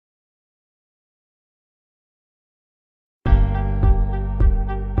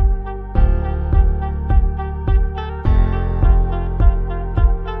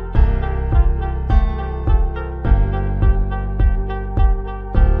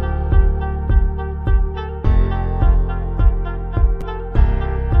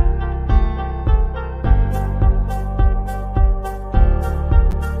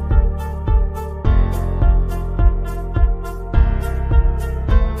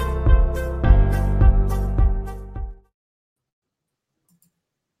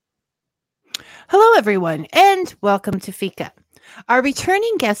everyone, and welcome to Fika. Our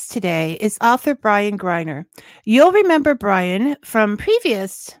returning guest today is author Brian Greiner. You'll remember Brian from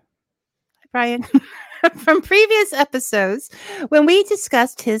previous episodes when we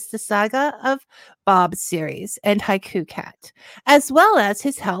discussed his The Saga of Bob series and Haiku Cat, as well as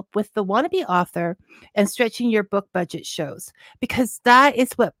his help with the wannabe author and stretching your book budget shows, because that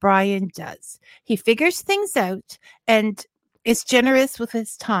is what Brian does. He figures things out and is generous with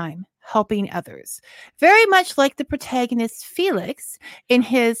his time, helping others. Very much like the protagonist Felix in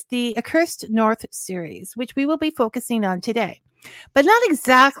his The Accursed North series, which we will be focusing on today. But not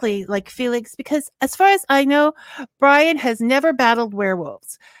exactly like Felix, because as far as I know, Brian has never battled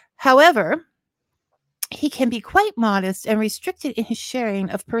werewolves. However, he can be quite modest and restricted in his sharing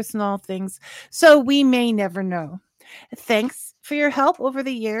of personal things, so we may never know. Thanks for your help over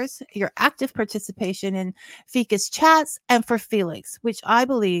the years, your active participation in Fika's chats, and for Felix, which I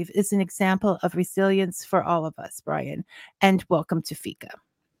believe is an example of resilience for all of us, Brian. And welcome to Fika.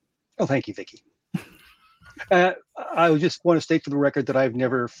 Oh, thank you, Vicky. I just want to state for the record that I've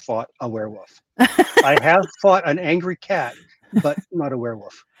never fought a werewolf. I have fought an angry cat, but not a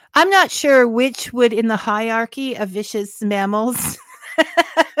werewolf. I'm not sure which would, in the hierarchy of vicious mammals,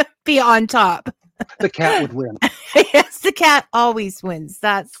 be on top. The cat would win. Yes, the cat always wins.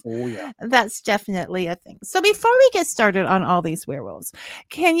 That's definitely a thing. So before we get started on all these werewolves,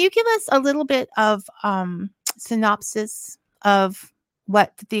 can you give us a little bit of synopsis of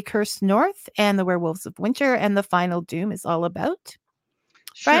what The Accursed North and the Werewolves of Winter and the Final Doom is all about?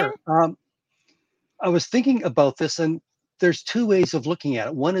 Sure. I was thinking about this, and there's two ways of looking at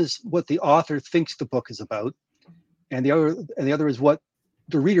it. One is what the author thinks the book is about, and the other is what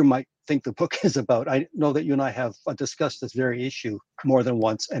the reader might think the book is about. I know that you and I have discussed this very issue more than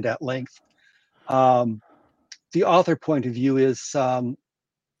once and at length. The author point of view is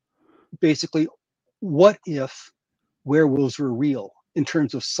basically, what if werewolves were real in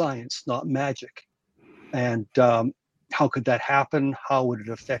terms of science, not magic? And how could that happen? How would it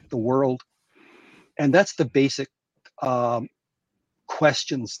affect the world? And that's the basic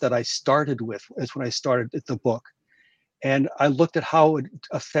questions that I started with as when I started the book. And I looked at how it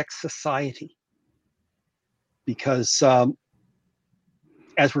affects society, because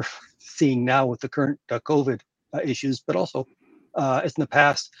as we're seeing now with the current COVID issues, but also as in the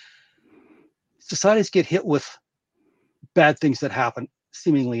past, societies get hit with bad things that happen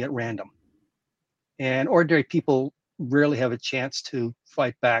seemingly at random. And ordinary people rarely have a chance to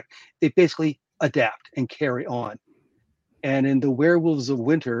fight back. They basically adapt and carry on. And in the Werewolves of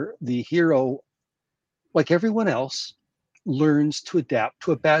Winter, the hero, like everyone else, learns to adapt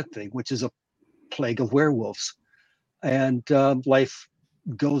to a bad thing, which is a plague of werewolves. And life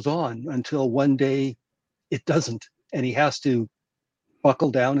goes on until one day it doesn't. And he has to buckle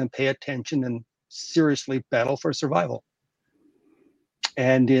down and pay attention and seriously battle for survival.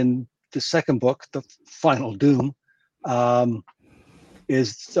 And in the second book, The Final Doom,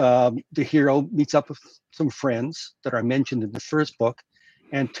 is the hero meets up with some friends that are mentioned in the first book,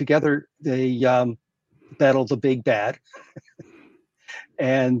 and together they battle the big bad,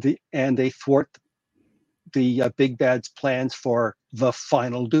 and they thwart the big bad's plans for the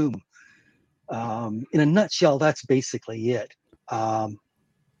final doom. In a nutshell, that's basically it.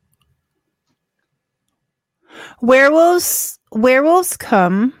 Werewolves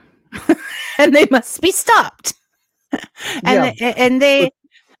come and they must be stopped. But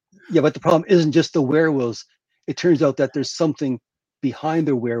the problem isn't just the werewolves. It turns out that there's something behind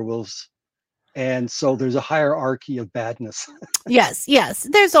the werewolves, and so there's a hierarchy of badness. Yes,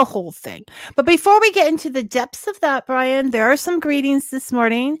 there's a whole thing. But before we get into the depths of that, Brian, there are some greetings this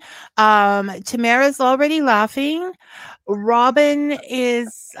morning. Tamara's already laughing. Robin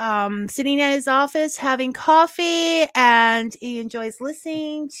is sitting at his office having coffee, and he enjoys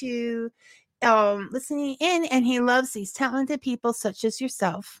listening in, and he loves these talented people such as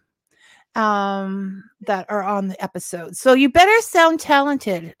yourself that are on the episode. So you better sound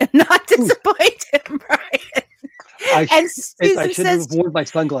talented and not disappointed, Brian. I should have worn my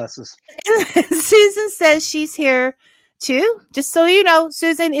sunglasses. Susan says she's here too. Just so you know,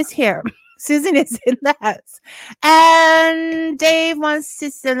 Susan is here. Susan is in the house. And Dave wants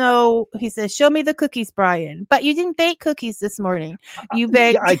to know, he says, show me the cookies, Brian. But you didn't bake cookies this morning. You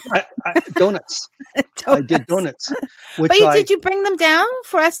baked donuts. I did donuts. But did you bring them down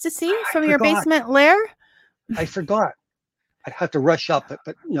for us to see from your basement lair? I forgot. I'd have to rush up, but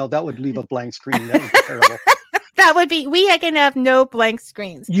that would leave a blank screen. That would be terrible. We can have no blank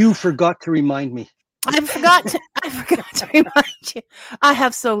screens. You forgot to remind me. I forgot to remind you. I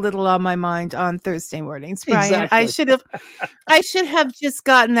have so little on my mind on Thursday mornings, Brian. Exactly. I should have just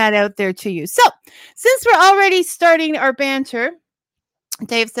gotten that out there to you. So, since we're already starting our banter,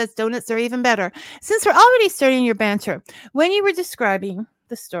 Dave says donuts are even better. Since we're already starting your banter, when you were describing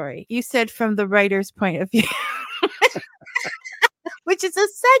the story, you said from the writer's point of view, which is a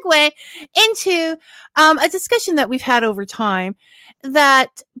segue into a discussion that we've had over time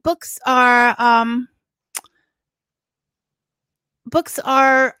that books are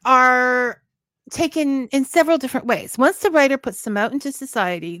taken in several different ways. Once the writer puts them out into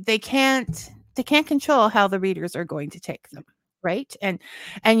society, they can't control how the readers are going to take them, right? And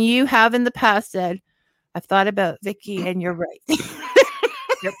you have in the past said, I've thought about Vicky, and you're right.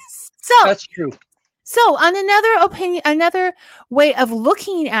 Yep, so that's true. so on another way of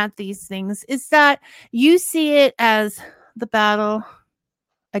looking at these things is that you see it as the battle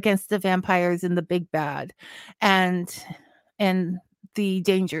against the vampires and the big bad, and and the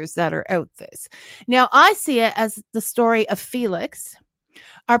dangers that are out this. Now I see it as the story of Felix,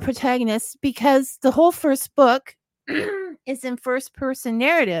 our protagonist, because the whole first book is in first person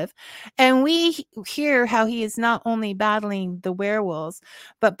narrative, and we hear how he is not only battling the werewolves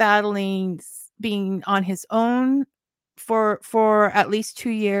but battling being on his own for at least 2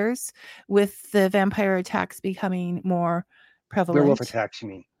 years, with the vampire attacks becoming more Werewolf prevalent. attacks, you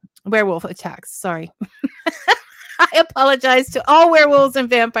mean? Werewolf attacks, sorry. I apologize to all werewolves and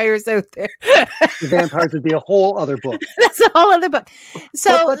vampires out there. The vampires would be a whole other book. That's a whole other book.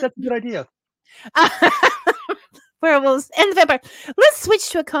 So But that's a good idea. werewolves and vampires. Let's switch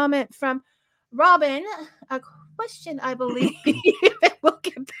to a comment from Robin. A question, I believe. We'll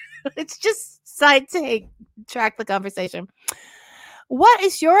get it's just side take track the conversation. What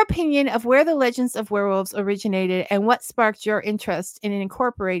is your opinion of where the legends of werewolves originated, and what sparked your interest in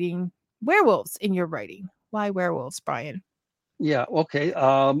incorporating werewolves in your writing? Why werewolves, Brian? Yeah, okay.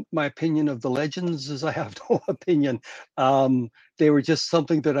 My opinion of the legends is I have no opinion. They were just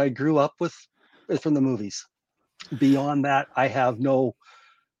something that I grew up with from the movies. Beyond that, I have no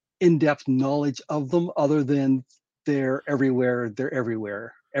in-depth knowledge of them other than they're everywhere. They're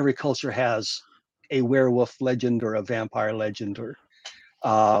everywhere. Every culture has a werewolf legend or a vampire legend or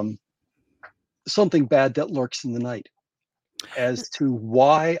um, something bad that lurks in the night. As to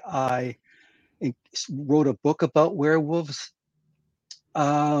why I wrote a book about werewolves,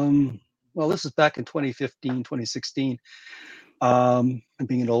 well, this is back in 2015, 2016. And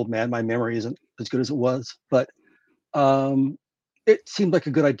being an old man, my memory isn't as good as it was, but it seemed like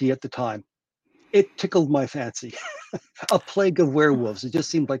a good idea at the time. It tickled my fancy. A plague of werewolves. It just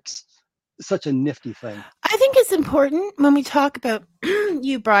seemed like such a nifty thing. I think it's important when we talk about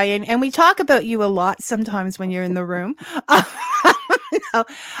you, Brian, and we talk about you a lot sometimes when you're in the room. I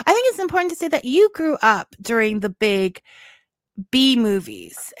think it's important to say that you grew up during the big B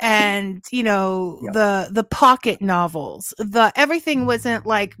movies, and Yeah. the pocket novels. The everything wasn't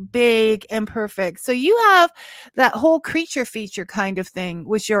like big and perfect. So you have that whole creature feature kind of thing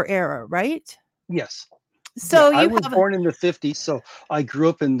was your era, right? Yes. Yeah, So I you was have born in the 50s, so I grew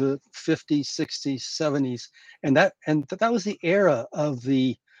up in the 50s, 60s, 70s, and that was the era of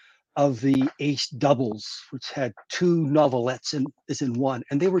the ace doubles, which had two novelettes in one,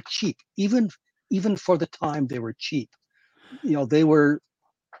 and they were cheap. Even for the time, they were cheap. They were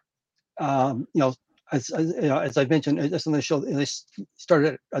as I mentioned, as on the show, they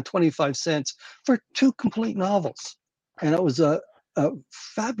started at 25 cents for two complete novels, and it was a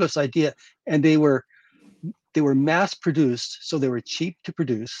fabulous idea. And they were mass produced, so they were cheap to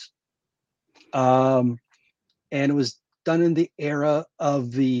produce, and it was done in the era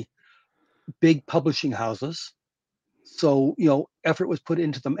of the big publishing houses. So effort was put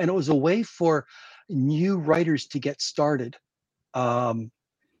into them, and it was a way for new writers to get started. Um,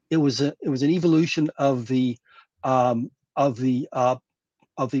 it was an evolution um, of the uh,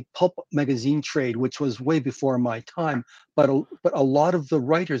 of the pulp magazine trade, which was way before my time. But a lot of the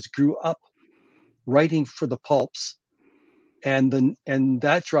writers grew up writing for the pulps, and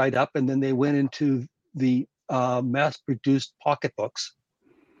that dried up, and then they went into the mass-produced pocketbooks.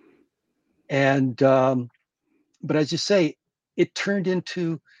 And but as you say, it turned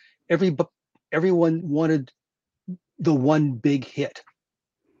into every everyone wanted the one big hit,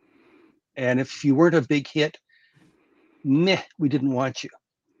 and if you weren't a big hit, meh, we didn't want you.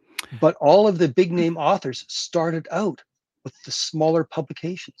 But all of the big name authors started out with the smaller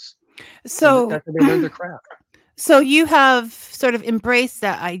publications, and so that's how they learned their craft. So you have sort of embraced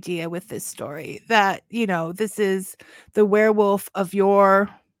that idea with this story that, this is the werewolf of your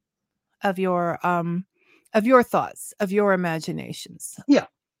thoughts, of your imaginations. Yeah,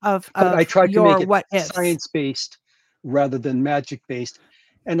 but I of tried to make your it what ifs. science-based rather than magic-based.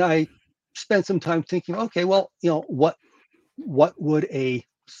 And I spent some time thinking, okay, well, what would a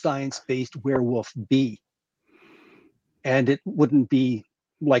science-based werewolf be? And it wouldn't be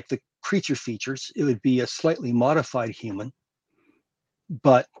like the creature features. It would be a slightly modified human.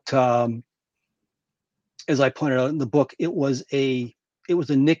 But as I pointed out in the book, it was a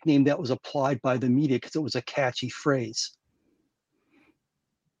nickname that was applied by the media because it was a catchy phrase.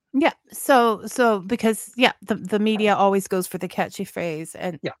 Yeah. So because yeah, the media always goes for the catchy phrase,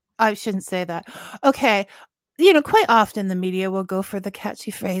 and Yeah, I shouldn't say that. Okay. Quite often the media will go for the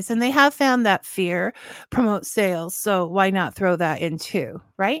catchy phrase, and they have found that fear promotes sales. So why not throw that in too,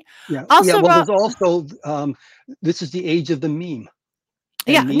 right? yeah, yeah. Also, Well, there's also this is the age of the meme,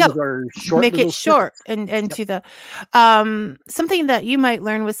 yeah, and no, memes are short make it little short snippets. and Yep. to the something that you might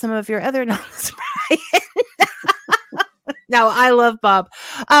learn with some of your other novels, Brian. No, I love Bob.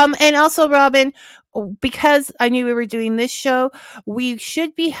 And also Robin, because I knew we were doing this show, we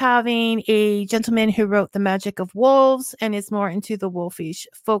should be having a gentleman who wrote The Magic of Wolves and is more into the wolfish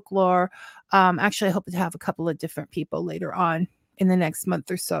folklore. Actually, I hope to have a couple of different people later on in the next month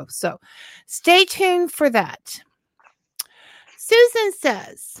or so. So stay tuned for that. Susan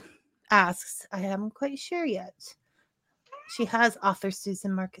asks, I am quite sure yet. She has author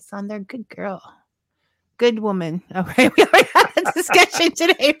Susan Marcus on there. Good girl. Good woman. All right. We already had a discussion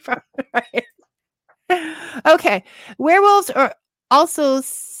today. Okay. Werewolves are also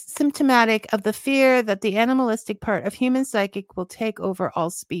symptomatic of the fear that the animalistic part of human psychic will take over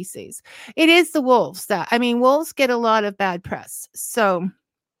all species. It is the wolves wolves get a lot of bad press. So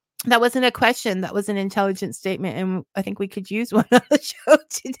that wasn't a question. That was an intelligent statement. And I think we could use one on the show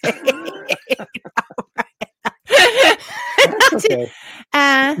today. That's okay.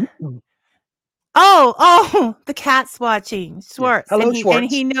 uh, oh, the cat's watching Yeah. Schwartz, and Hello, he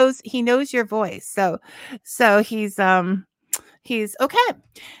Schwartz. knows your voice. So he's okay.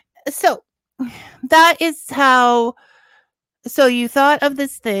 So that is how. So you thought of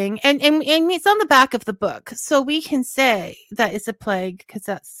this thing, and it's on the back of the book, so we can say that it's a plague because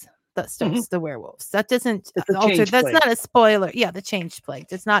that Mhm. starts the werewolves. That doesn't It's a alter. change That's plague. not a spoiler. Yeah, the changed plague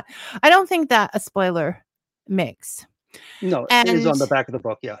does not. I don't think that a spoiler makes. No, it is And on the back of the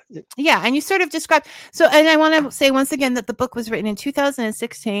book. Yeah. yeah, and you sort of described so, and I want to say once again that the book was written in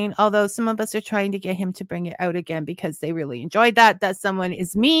 2016, although some of us are trying to get him to bring it out again because they really enjoyed that someone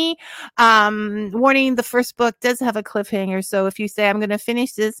is me. Warning, the first book does have a cliffhanger, so if you say I'm going to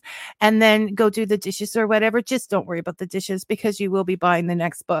finish this and then go do the dishes or whatever, just don't worry about the dishes because you will be buying the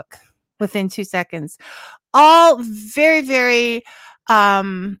next book within 2 seconds. All very very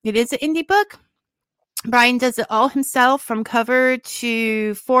it is an indie book. Brian does it all himself from cover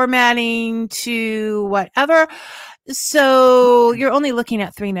to formatting to whatever. So you're only looking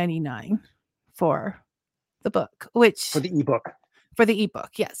at $3.99 for the book, For which the ebook. for the ebook,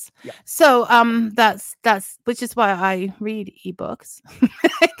 yes. Yeah. So that's which is why I read ebooks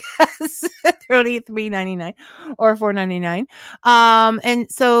because they're only $3.99 or $4.99. And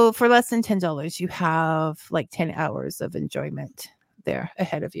so for less than $10, you have like 10 hours of enjoyment there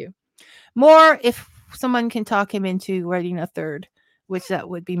ahead of you. More if someone can talk him into writing a third, which that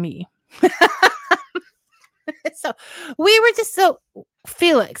would be me. So we were just so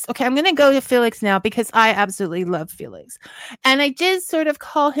Felix. Okay, I'm gonna go to Felix now because I absolutely love Felix. And I did sort of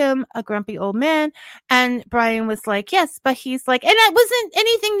call him a grumpy old man. And Brian was like, yes, but he's like, and it wasn't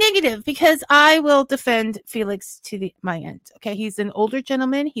anything negative because I will defend Felix to my end. Okay, he's an older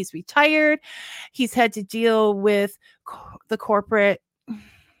gentleman, he's retired, he's had to deal with the corporate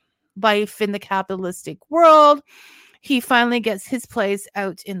life in the capitalistic world. He finally gets his place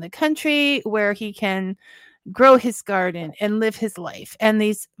out in the country where he can grow his garden and live his life. And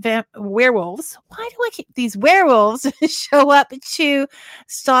these werewolves, why do I keep these werewolves show up to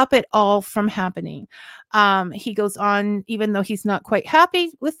stop it all from happening? He goes on, even though he's not quite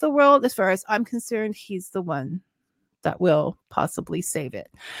happy with the world, as far as I'm concerned, he's the one that will possibly save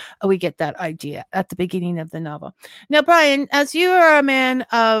it. We get that idea at the beginning of the novel. Now, Brian, as you are a man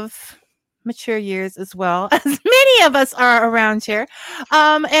of mature years as well as many of us are around here,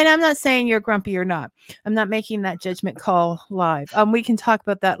 and I'm not saying you're grumpy or not. I'm not making that judgment call live. We can talk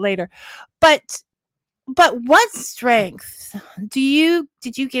about that later. But what strength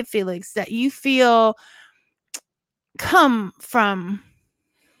did you give Felix that you feel come from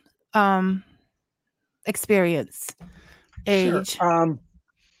experience, Sure. age?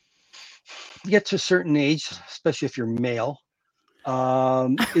 You get to a certain age, especially if you're male,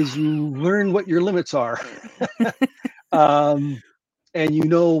 is you learn what your limits are. um, and you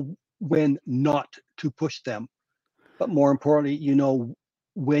know when not to push them. But more importantly, you know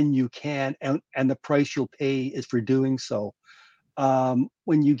when you can, and the price you'll pay is for doing so.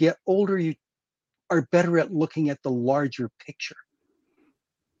 When you get older, you are better at looking at the larger picture.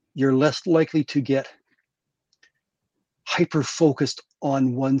 You're less likely to get hyper focused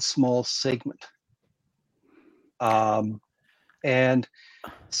on one small segment. And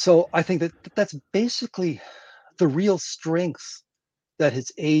so I think that that's basically the real strength that his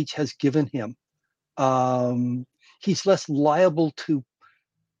age has given him. He's less liable to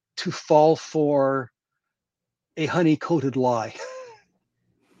fall for a honey-coated lie.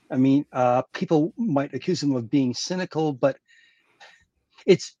 I mean, people might accuse him of being cynical, but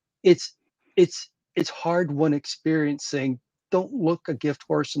it's it's it's hard when experiencing. Don't look a gift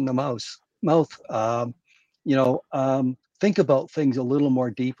horse in the mouth. Think about things a little more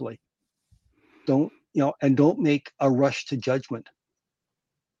deeply. And don't make a rush to judgment.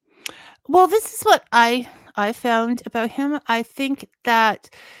 Well, this is what I found about him. I think that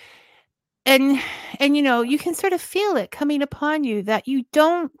and you can sort of feel it coming upon you that you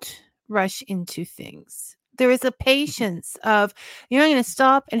don't rush into things. There is a patience of, I'm going to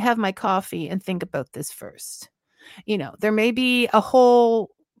stop and have my coffee and think about this first. There may be a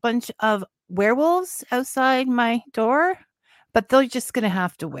whole bunch of werewolves outside my door, but they're just going to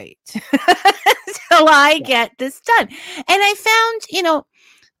have to wait till I get this done. And I found,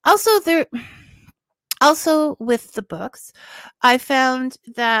 also with the books, I found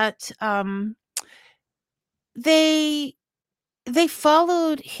that they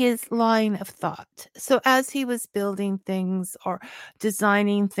followed his line of thought. So as he was building things or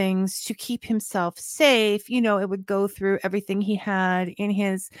designing things to keep himself safe, it would go through everything he had in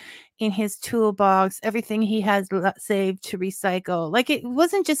his toolbox, everything he had saved to recycle. Like, it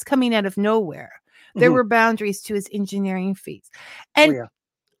wasn't just coming out of nowhere. There were boundaries to his engineering feats. And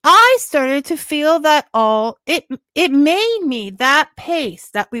I started to feel that it made me, that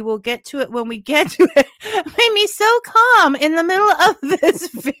pace that we will get to it when we get to it, made me so calm in the middle of this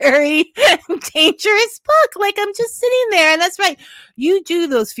very dangerous book. Like, I'm just sitting there, and that's right. You do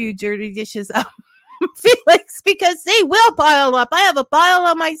those few dirty dishes up, Felix, because they will pile up. I have a pile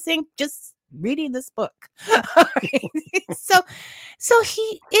on my sink just reading this book. So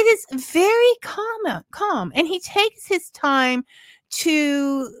it is very calm, and he takes his time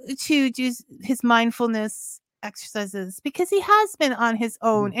to do his mindfulness exercises because he has been on his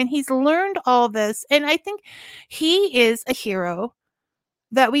own and he's learned all this. And I think he is a hero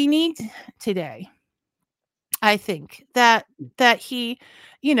that we need today. I think that he,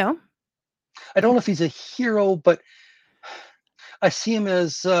 I don't know if he's a hero, but I see him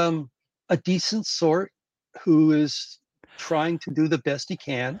as a decent sort who is trying to do the best he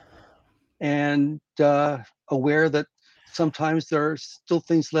can, and aware that sometimes there are still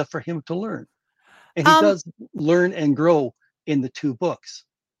things left for him to learn. And he does learn and grow in the two books.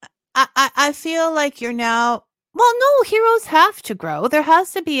 I feel like you're now, well, no, heroes have to grow. There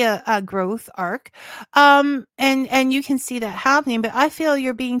has to be a growth arc. And you can see that happening, but I feel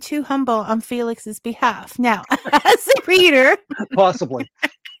you're being too humble on Felix's behalf. Now, as a reader, possibly,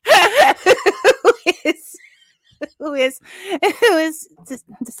 who is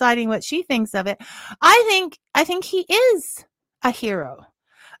deciding what she thinks of it. I think he is a hero.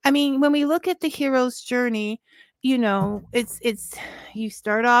 I mean, when we look at the hero's journey, it's you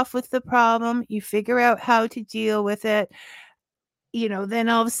start off with the problem, you figure out how to deal with it, then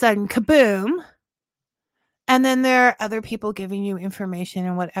all of a sudden, kaboom. And then there are other people giving you information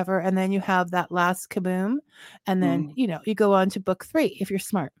and whatever. And then you have that last kaboom. And then, you go on to book 3 if you're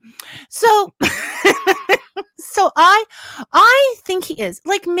smart. So, so I think he is,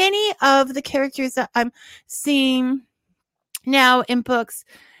 like many of the characters that I'm seeing now in books.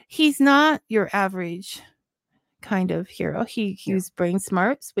 He's not your average kind of hero. He used brain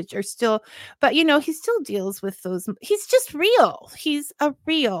smarts, which are still, but he still deals with those. He's just real. He's a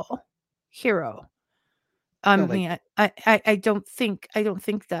real hero. I mean, I don't think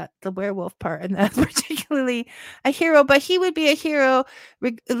that the werewolf part and that's particularly a hero, but he would be a hero,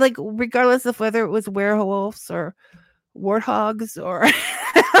 like regardless of whether it was werewolves or warthogs or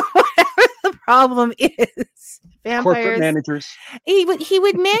whatever the problem is. Vampires, corporate managers. He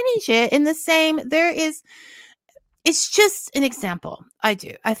would manage it in the same. It's just an example. I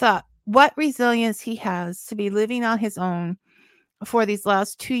thought what resilience he has to be living on his own for these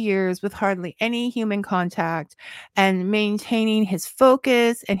last 2 years with hardly any human contact and maintaining his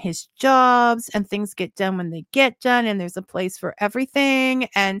focus and his jobs, and things get done when they get done, and there's a place for everything,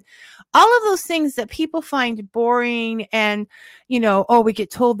 and all of those things that people find boring and, we get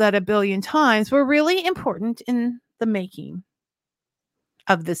told that a billion times, were really important in the making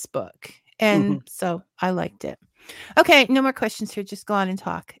of this book. And so I liked it. Okay, no more questions here. Just go on and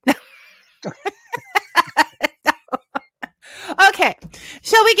talk. Okay,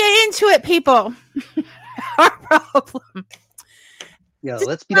 shall we get into it, people? Our problem. Yeah,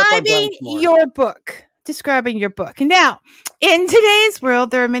 let's beat up on Brian Describing more. your book. Describing your book. Now, in today's world,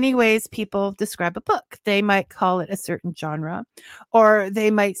 there are many ways people describe a book. They might call it a certain genre, or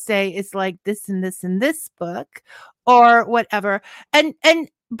they might say it's like this and this and this book, or whatever. And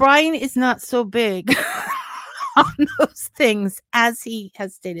Brian is not so big on those things as he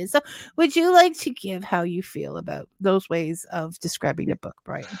has stated. So, would you like to give how you feel about those ways of describing a book,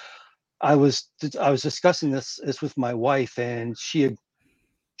 Brian? I was discussing this with my wife, and she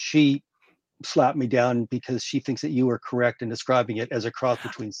slapped me down because she thinks that you were correct in describing it as a cross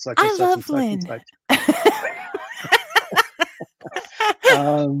between such and I such and love such and Lynn.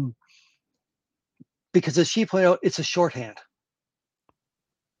 such. Because as she pointed out, it's a shorthand.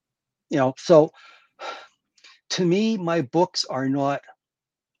 So to me, my books are not,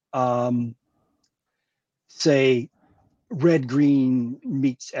 say, Red Green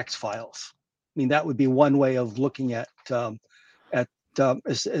meets X-Files. I mean, that would be one way of looking at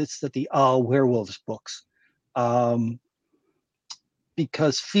it's that the Werewolves books,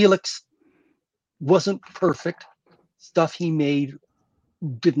 because Felix wasn't perfect. Stuff he made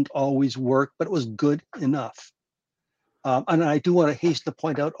didn't always work, but it was good enough. And I do want to hasten to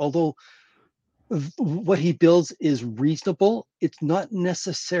point out, although what he builds is reasonable, it's not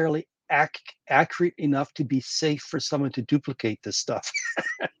necessarily accurate enough to be safe for someone to duplicate this stuff.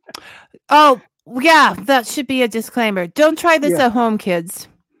 Oh, yeah, that should be a disclaimer. Don't try this Yeah. at home, kids.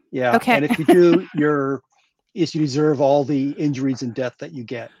 Yeah. Okay. And if you do, you deserve all the injuries and death that you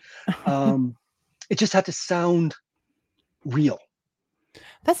get. It just had to sound real.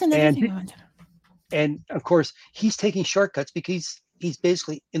 That's another thing I wanted. And of course, he's taking shortcuts because he's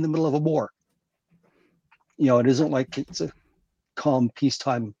basically in the middle of a war. It isn't like it's a calm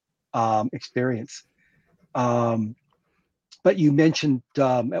peacetime experience. But you mentioned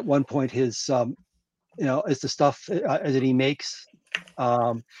at one point his, as the stuff that he makes.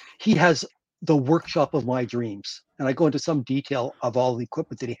 He has the workshop of my dreams, and I go into some detail of all the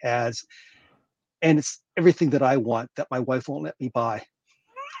equipment that he has, and it's everything that I want that my wife won't let me buy.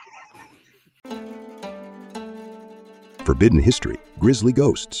 Forbidden history, grisly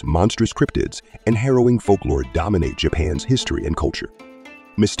ghosts, monstrous cryptids, and harrowing folklore dominate Japan's history and culture.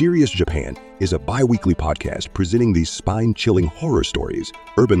 Mysterious Japan is a bi-weekly podcast presenting these spine-chilling horror stories,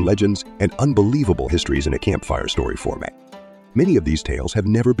 urban legends, and unbelievable histories in a campfire story format. Many of these tales have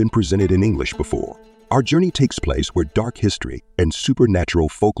never been presented in English before. Our journey takes place where dark history and supernatural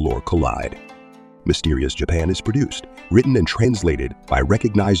folklore collide. Mysterious Japan is produced, written, and translated by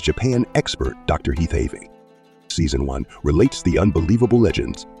recognized Japan expert Dr. Heath Havey. Season 1 relates the unbelievable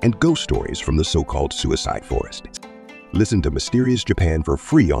legends and ghost stories from the so-called suicide forest. Listen to Mysterious Japan for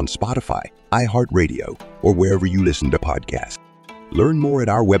free on Spotify, iHeartRadio, or wherever you listen to podcasts. Learn more at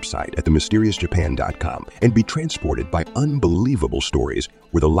our website at themysteriousjapan.com and be transported by unbelievable stories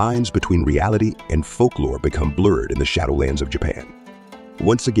where the lines between reality and folklore become blurred in the shadowlands of Japan.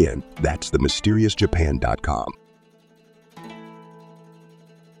 Once again, that's themysteriousjapan.com.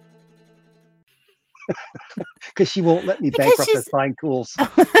 Because she won't let me bankrupt her fine tools.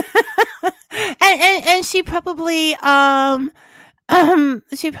 and she probably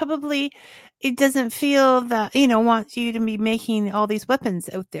it doesn't feel that wants you to be making all these weapons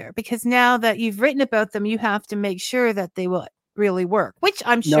out there, because now that you've written about them, you have to make sure that they will really work, which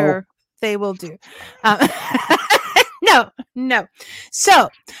I'm sure they will do. No. So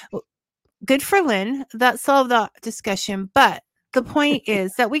good for Lynn. That solved that discussion. But the point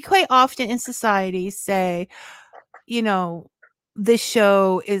is that we quite often in society say, this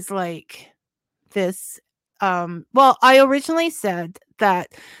show is like this. Well, I originally said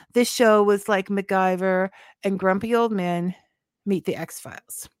that this show was like MacGyver and Grumpy Old Men meet the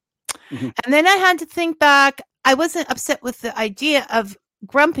X-Files. Mm-hmm. And then I had to think back. I wasn't upset with the idea of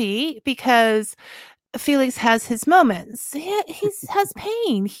Grumpy because Felix has his moments. He has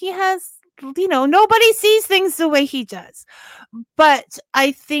pain. He has, nobody sees things the way he does. But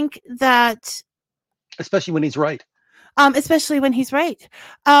I think that, especially when he's right. And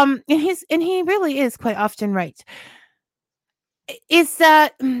he really is quite often right. Is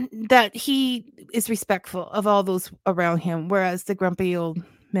that he is respectful of all those around him, whereas the grumpy old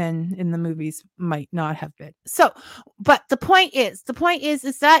men in the movies might not have been. So, but the point is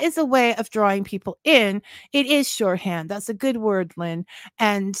that is a way of drawing people in. It is shorthand. That's a good word, Lynn.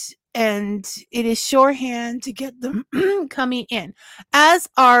 And it is shorthand to get them coming in, as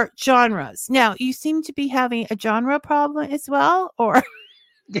are genres. Now, you seem to be having a genre problem as well, or?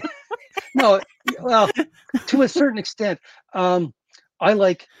 No, well, to a certain extent, I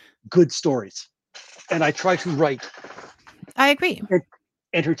like good stories, and I try to write I agree.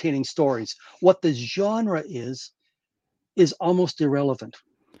 entertaining stories. What the genre is almost irrelevant.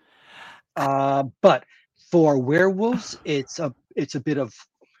 But for werewolves, it's a bit of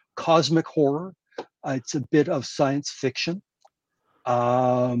cosmic horror. It's a bit of science fiction.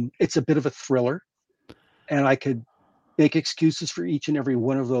 It's a bit of a thriller, and I could make excuses for each and every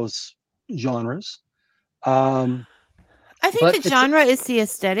one of those genres. Um, I think but the it's genre is the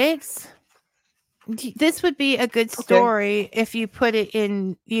aesthetics. This would be a good okay. story if you put it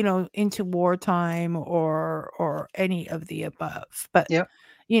in, into wartime or any of the above. But Yeah,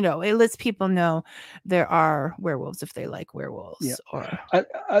 it lets people know there are werewolves if they like yeah. werewolves. Or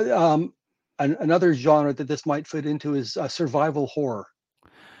Another genre that this might fit into is survival horror.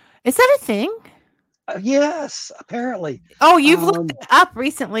 is that a thing? Yes, apparently. Oh, you've looked it up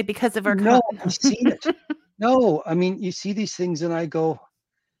recently because of our No, I've seen it. No, I mean, you see these things, and I go,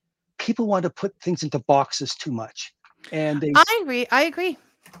 people want to put things into boxes too much, and I agree.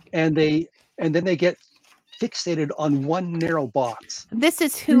 and they and then they get fixated on one narrow box. This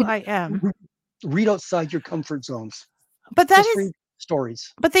is who I am. Read outside your comfort zones. But that Just is read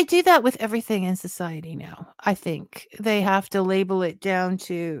stories. But they do that with everything in society now. I think they have to label it down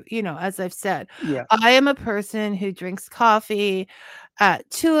to, as I've said, Yeah. I am a person who drinks coffee at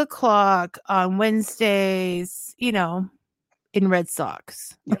 2:00 on Wednesdays, in red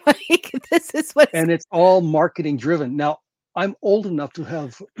socks. Yeah. Like, this is what. And it's all marketing driven. Now, I'm old enough to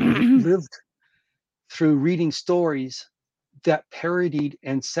have lived through reading stories that parodied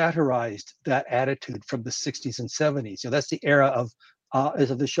and satirized that attitude from the 60s and 70s. That's the era of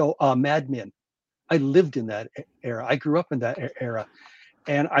the show Mad Men. I lived in that era. I grew up in that era,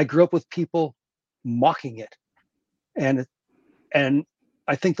 and I grew up with people mocking it, and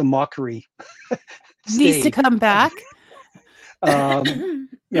I think the mockery needs to stayed. come back.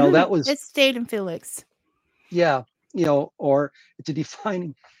 That was It stayed in Felix. Yeah, or it's a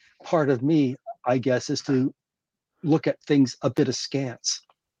defining part of me, I guess, is to look at things a bit askance,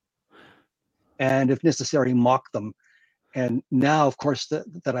 and if necessary, mock them. And now, of course,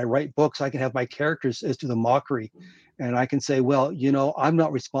 that I write books, I can have my characters as to the mockery, and I can say, well, I'm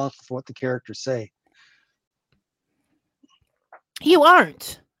not responsible for what the characters say. You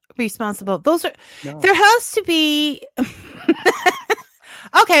aren't responsible. No. There has to be.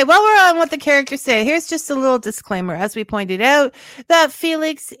 Okay, while we're on what the characters say, here's just a little disclaimer. As we pointed out, that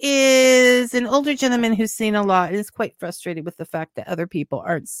Felix is an older gentleman who's seen a lot and is quite frustrated with the fact that other people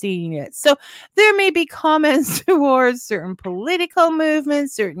aren't seeing it. So there may be comments towards certain political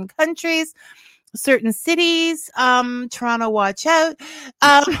movements, certain countries, certain cities. Toronto, watch out.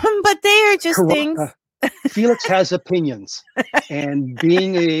 But they are just things. Felix has opinions, and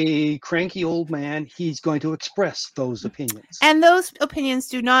being a cranky old man, he's going to express those opinions. And those opinions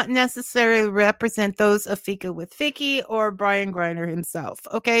do not necessarily represent those of Fika with Vicky or Brian Greiner himself.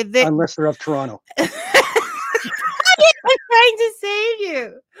 Okay, unless they're of Toronto. I'm trying to save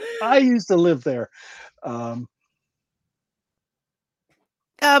you. I used to live there.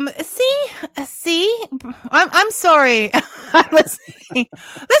 See, I'm sorry. I'm listening.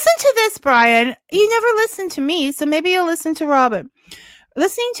 Listen to this, Brian. You never listened to me, so maybe you'll listen to Robin.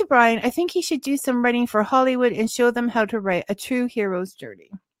 Listening to Brian, I think he should do some writing for Hollywood and show them how to write a true hero's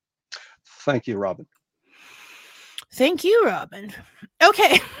journey. Thank you, Robin. Thank you, Robin.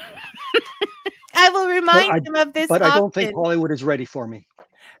 Okay. I will remind him of this. But I don't think Hollywood is ready for me.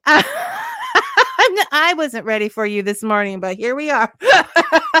 I wasn't ready for you this morning, but here we are.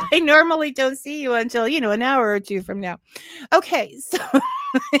 I normally don't see you until, an hour or two from now. Okay, so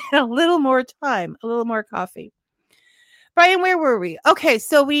a little more time, a little more coffee. Brian, where were we? Okay,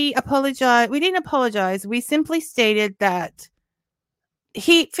 so we apologize. We didn't apologize. We simply stated that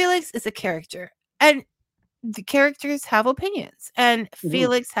Felix is a character, and the characters have opinions, and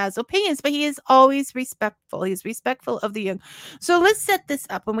Felix has opinions, but he is always respectful. He's respectful of the young. So let's set this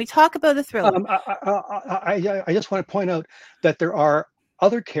up when we talk about a thriller. I just want to point out that there are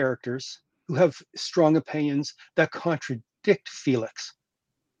other characters who have strong opinions that contradict Felix.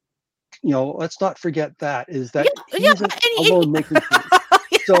 Let's not forget that he's alone making things.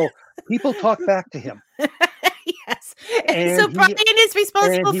 So people talk back to him. Yes. And so Brian is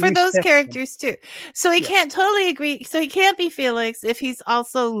responsible for those characters too. So he can't totally agree. So he can't be Felix if he's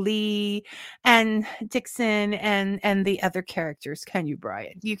also Lee and Dixon and the other characters. Can you,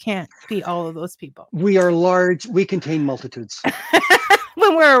 Brian? You can't be all of those people. We are large. We contain multitudes.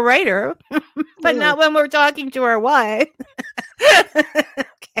 When we're a writer, but not when we're talking to our wife.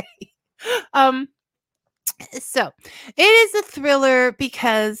 Okay. So it is a thriller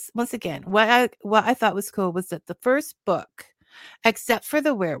because, once again, what I thought was cool was that the first book, except for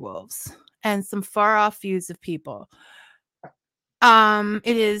the werewolves and some far off views of people,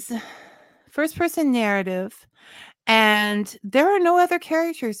 it is first person narrative, and there are no other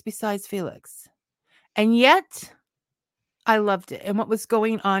characters besides Felix, and yet I loved it and what was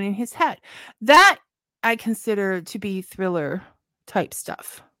going on in his head. That I consider to be thriller type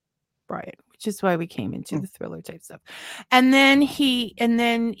stuff, Brian, which is why we came into the thriller type stuff. And then he in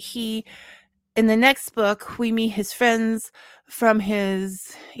the next book we meet his friends from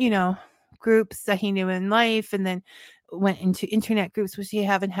his, groups that he knew in life, and then went into internet groups which he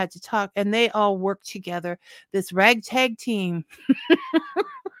haven't had to talk, and they all work together, this ragtag team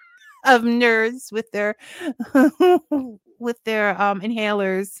of nerds with their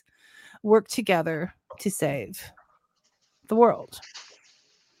inhalers, work together to save the world.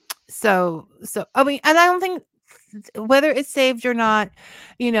 So I mean, and I don't think whether it's saved or not,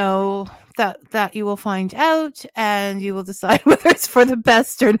 that you will find out and you will decide whether it's for the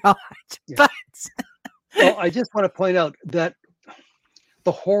best or not. Yeah. But well, I just want to point out that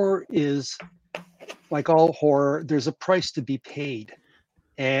the horror is, like all horror, there's a price to be paid,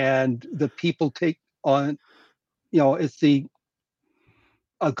 and the people take on, it's the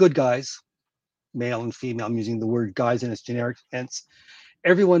good guys, male and female. I'm using the word guys in its generic sense.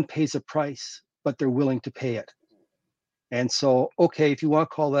 Everyone pays a price, but they're willing to pay it. And so, okay, if you want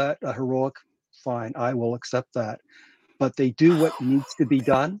to call that a heroic, fine, I will accept that. But they do what needs to be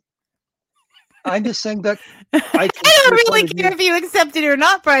done. I'm just saying that I don't really care if you accept it or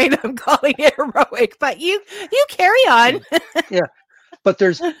not, Brian. I'm calling it heroic, but you carry on. Yeah, but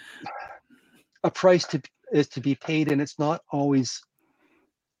there's a price is to be paid, and it's not always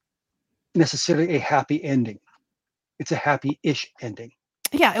necessarily a happy ending. It's a happy-ish ending.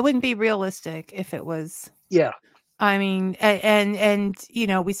 Yeah, it wouldn't be realistic if it was. Yeah. I mean, and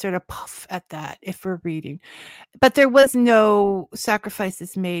we sort of puff at that if we're reading, but there was no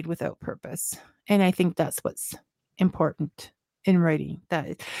sacrifices made without purpose, and I think that's what's important in writing.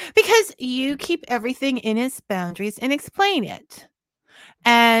 That because you keep everything in its boundaries and explain it,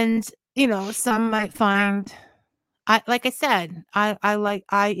 and some might find. Like I said,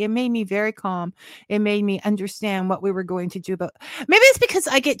 it made me very calm. It made me understand what we were going to do. But maybe it's because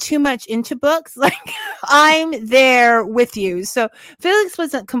I get too much into books. Like I'm there with you. So Felix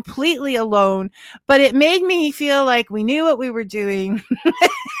wasn't completely alone, but it made me feel like we knew what we were doing.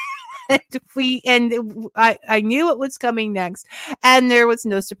 I knew what was coming next, and there was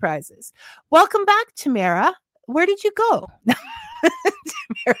no surprises. Welcome back, Tamara. Where did you go?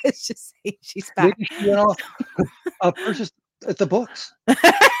 Tamara's just saying she's back. Maybe she went off purchased at the books.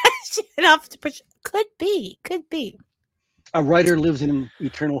 She went off to purchase. Could be. A writer lives in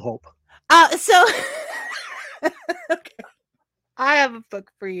eternal hope. So okay. I have a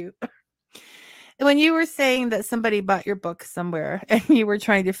book for you. When you were saying that somebody bought your book somewhere and you were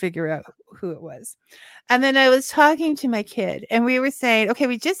trying to figure out who it was, and then I was talking to my kid and we were saying, okay,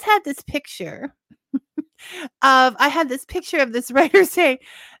 we just had this picture I had this picture of this writer saying,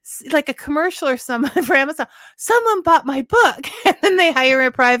 like a commercial or something for Amazon, someone bought my book, and then they hire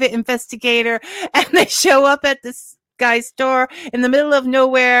a private investigator and they show up at this guy's store in the middle of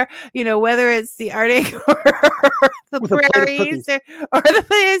nowhere, whether it's the Arctic or the prairies or the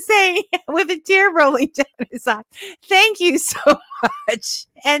place saying with a tear rolling down his eye, thank you so much.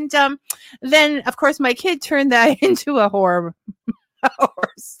 And then of course my kid turned that into a horror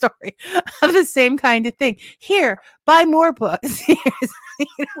story of the same kind of thing. Here, buy more books.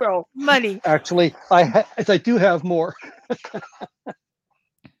 Well, money. Actually, I do have more.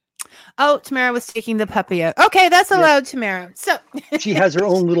 Oh, Tamara was taking the puppy out. Okay, that's allowed, yes. Tamara. So she has her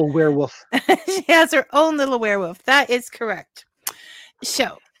own little werewolf. She has her own little werewolf. That is correct.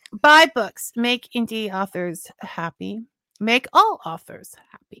 So, buy books. Make indie authors happy. Make all authors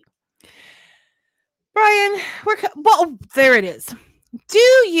happy. Brian, there it is.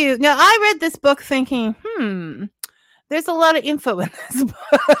 Now I read this book thinking, there's a lot of info in this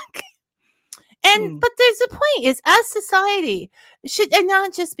book. But there's a point is as society and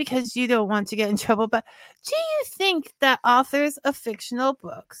not just because you don't want to get in trouble, but do you think that authors of fictional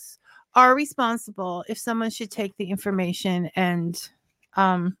books are responsible if someone should take the information and,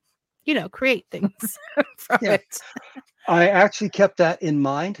 create things from it? I actually kept that in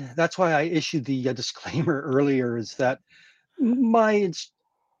mind. That's why I issued the disclaimer earlier, is that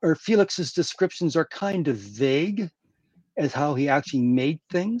Felix's descriptions are kind of vague as how he actually made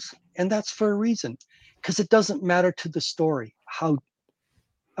things. And that's for a reason, because it doesn't matter to the story how,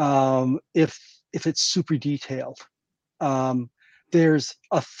 if it's super detailed. there's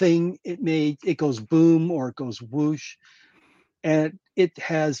a thing, it goes boom or it goes whoosh, and it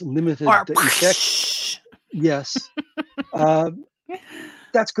has limited Or effect. Yes.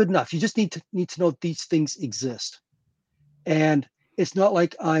 That's good enough. You just need to know these things exist. And it's not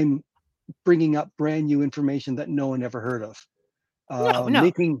like I'm bringing up brand new information that no one ever heard of. no.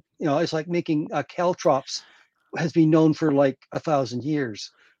 Making, it's like making caltrops has been known for like 1,000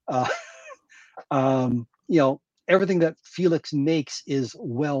 years. Uh, everything that Felix makes is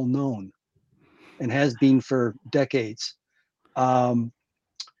well known and has been for decades.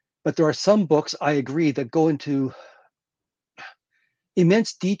 But there are some books, I agree, that go into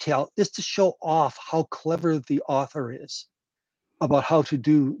immense detail just to show off how clever the author is about how to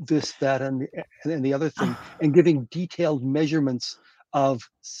do this, that, and the other thing, and giving detailed measurements of,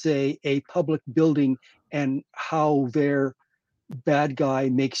 say, a public building and how their bad guy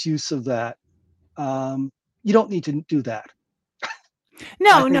makes use of that. You don't need to do that.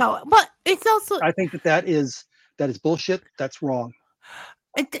 No. But it's also I think that is bullshit. That's wrong.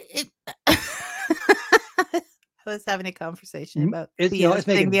 I was having a conversation about It's the making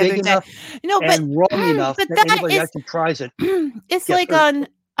thing the big other day. enough But and wrong enough but that that anybody is actually tries it. It's like on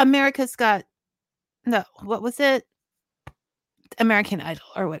America's Got what was it? American Idol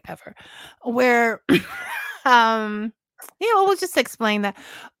or whatever, where we'll just explain that.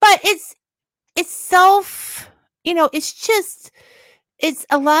 But it's self, it's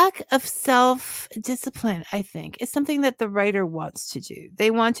a lack of self-discipline, I think. It's something that the writer wants to do. They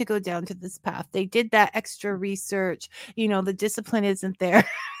want to go down to this path. They did that extra research. The discipline isn't there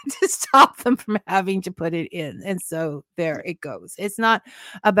to stop them from having to put it in. And so there it goes. It's not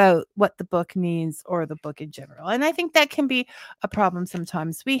about what the book means or the book in general. And I think that can be a problem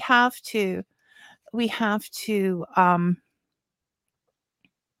sometimes. We have to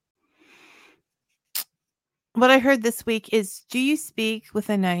what I heard this week is, do you speak with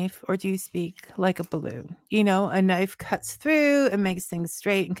a knife or do you speak like a balloon? A knife cuts through and makes things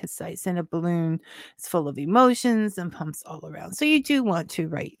straight and concise, and a balloon is full of emotions and pumps all around. So you do want to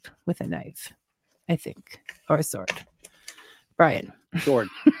write with a knife, I think, or a sword. Brian. Sword.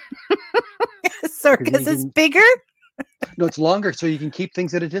 Sword, because it's bigger? No, it's longer, so you can keep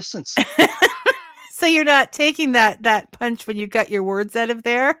things at a distance. So you're not taking that punch when you got your words out of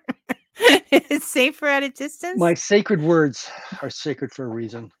there? It's safer at a distance? My sacred words are sacred for a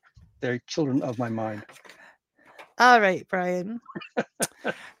reason. They're children of my mind. All right, Brian.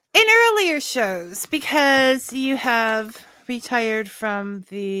 In earlier shows, because you have retired from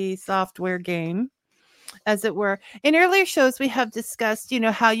the software game, as it were, in earlier shows, we have discussed,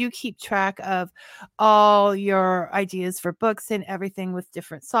 how you keep track of all your ideas for books and everything with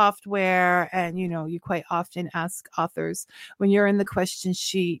different software. And, you quite often ask authors when you're in the question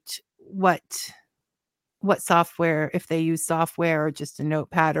sheet, what software, if they use software or just a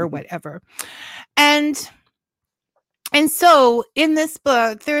notepad or whatever. And so in this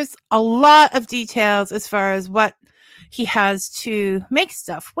book, there's a lot of details as far as what he has to make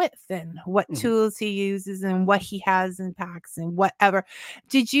stuff with and what tools he uses and what he has in packs and whatever.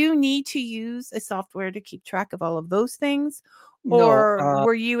 Did you need to use a software to keep track of all of those things? Or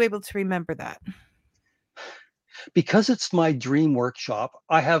were you able to remember that? Because it's my dream workshop,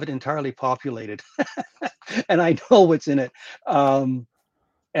 I have it entirely populated and I know what's in it. But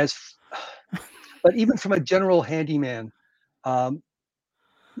even from a general handyman,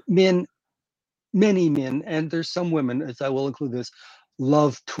 many men, and there's some women, as I will include this,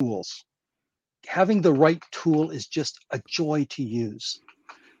 love tools. Having the right tool is just a joy to use.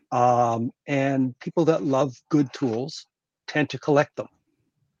 And people that love good tools tend to collect them.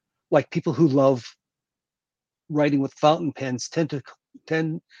 Like people who love writing with fountain pens tend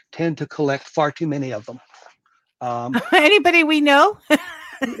to collect far too many of them. Anybody we know?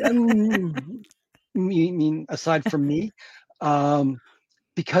 mean aside from me,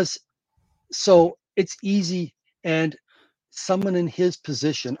 because so it's easy, and someone in his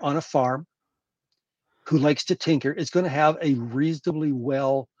position on a farm who likes to tinker is going to have a reasonably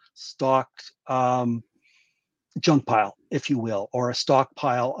well stocked junk pile, if you will, or a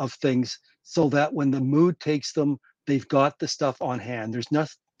stockpile of things, so that when the mood takes them, they've got the stuff on hand.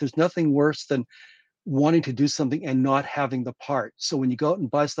 There's nothing worse than wanting to do something and not having the part. So when you go out and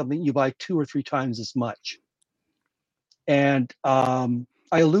buy something, you buy 2 or 3 times as much. And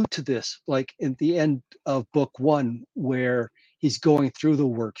I allude to this, like in the end of book 1, where he's going through the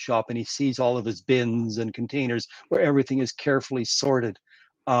workshop and he sees all of his bins and containers where everything is carefully sorted.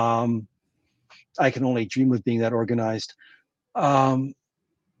 I can only dream of being that organized in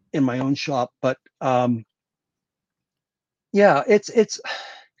my own shop. But yeah,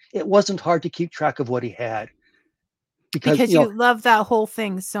 it wasn't hard to keep track of what he had. because you love that whole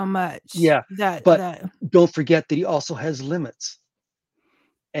thing so much. Yeah, That but don't forget that he also has limits.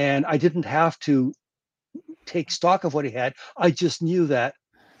 And I didn't have to take stock of what he had. I just knew that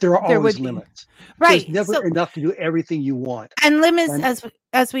there are always limits. Right. There's never enough to do everything you want. And limits,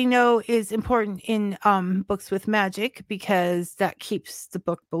 as we know, is important in books with magic, because that keeps the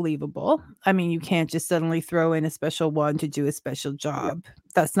book believable. I mean, you can't just suddenly throw in a special one to do a special job. Yeah.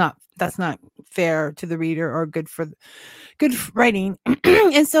 That's not fair to the reader or good writing.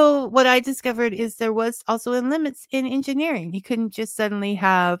 And so what I discovered is there was also limits in engineering. You couldn't just suddenly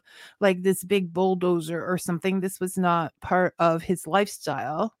have like this big bulldozer or something. This was not part of his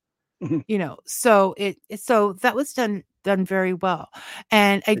lifestyle. So that was done very well.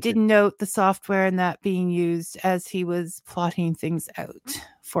 And I did note the software and that being used as he was plotting things out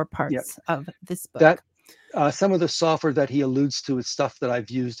for parts of this book. That some of the software that he alludes to is stuff that I've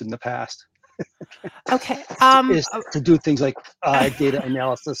used in the past. Okay. Is to do things like data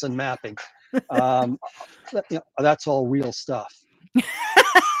analysis and mapping. That's all real stuff.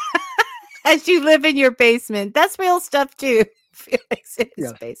 As you live in your basement, that's real stuff too. Felix in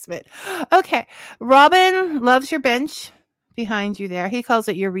his basement. Okay. Robin loves your bench behind you there. He calls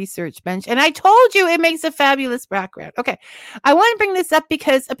it your research bench. And I told you it makes a fabulous background. Okay. I want to bring this up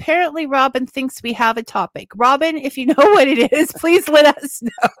because apparently Robin thinks we have a topic. Robin, if you know what it is, please let us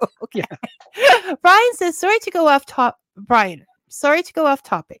know. Okay. Yeah. Brian says, sorry to go off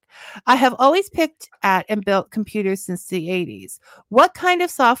topic. I have always picked at and built computers since the 80s. What kind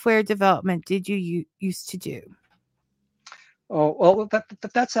of software development did you used to do? Oh, well,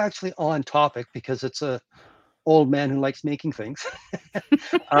 that's actually on topic because it's a old man who likes making things.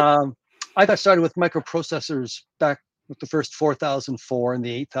 I got started with microprocessors back with the first 4004 and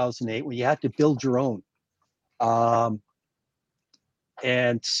the 8008, where you had to build your own.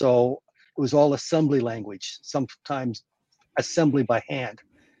 And so it was all assembly language, sometimes assembly by hand.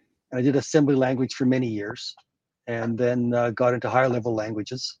 And I did assembly language for many years, and then got into higher level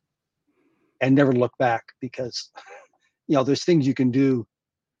languages and never looked back because there's things you can do.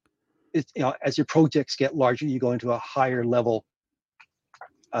 As your projects get larger, you go into a higher level.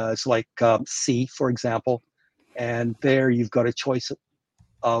 It's like C, for example, and there you've got a choice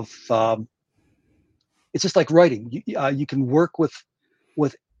of. It's just like writing. You can work with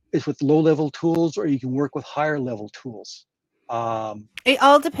low level tools, or you can work with higher level tools. It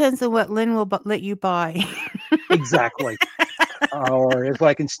all depends on what Lynn will let you buy. Exactly. Or if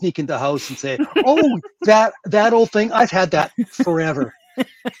I can sneak into the house and say, "Oh, that old thing, I've had that forever."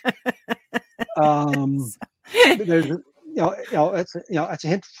 There's, it's a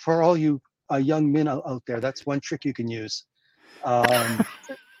hint for all you young men out there. That's one trick you can use. The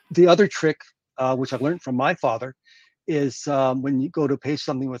other trick, which I've learned from my father, is when you go to pay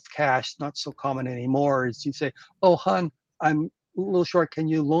something with cash, not so common anymore, is you say, "Oh, hon, I'm a little short. Can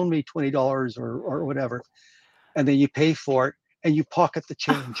you loan me $20 or whatever?" And then you pay for it and you pocket the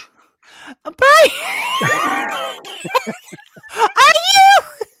change. Are you?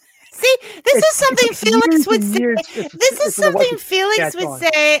 See, this is something Felix would say. This is something Felix would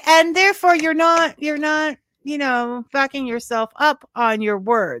say, and therefore you're not, backing yourself up on your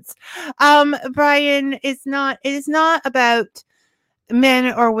words. Brian, it is not about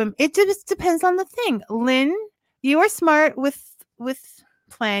men or women. It just depends on the thing. Lynn, you are smart with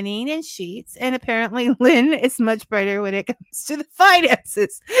planning and sheets, and apparently Lynn is much brighter when it comes to the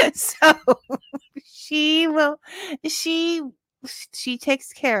finances. So she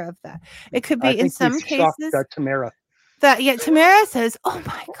takes care of that. It could be in some cases Tamara. Tamara says, "Oh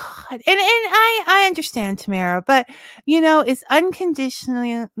my God," and I understand Tamara, but it's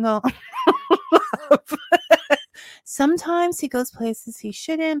unconditional love. Sometimes he goes places he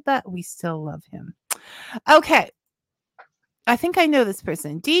shouldn't, but we still love him. Okay. I think I know this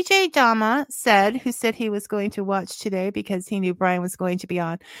person. DJ Dama who said he was going to watch today because he knew Brian was going to be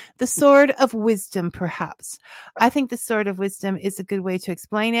on. The Sword of Wisdom, perhaps. I think the Sword of Wisdom is a good way to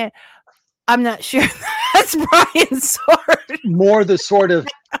explain it. I'm not sure that's Brian's sword. More the sort of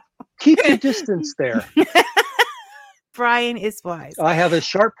keep your distance there. Brian is wise. I have a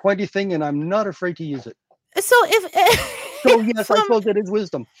sharp, pointy thing, and I'm not afraid to use it. So yes, I suppose it is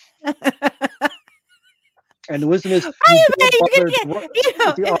wisdom. And the wisdom is if anything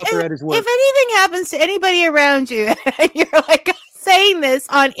happens to anybody around you and you're like saying this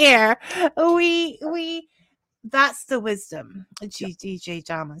on air, that's the wisdom, DJ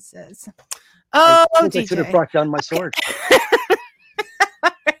Jama says. Oh, DJ. I should have brought down my sword.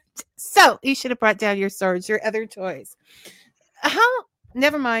 So you should have brought down your swords, your other toys.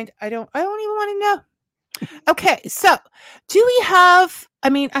 Never mind. I don't even want to know. Okay, so do we have,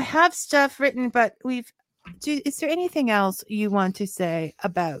 I have stuff written, but is there anything else you want to say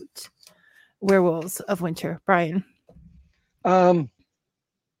about Werewolves of Winter, Brian? Well,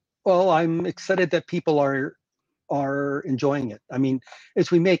 I'm excited that people are enjoying it. I mean,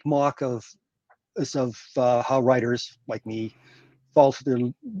 as we make mock of how writers like me fall to their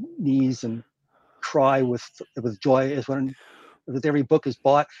knees and cry with joy is when with every book is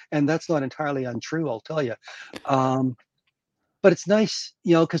bought, and that's not entirely untrue, I'll tell you. But it's nice,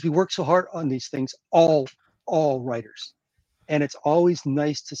 because we work so hard on these things, all writers, and it's always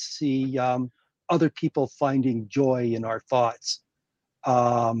nice to see other people finding joy in our thoughts.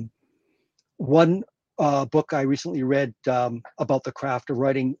 One book I recently read about the craft of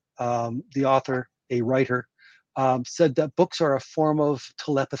writing, the author, a writer, said that books are a form of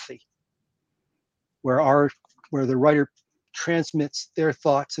telepathy, where the writer transmits their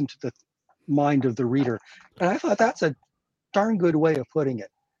thoughts into the mind of the reader. And I thought that's a darn good way of putting it.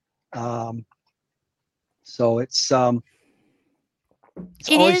 So it's always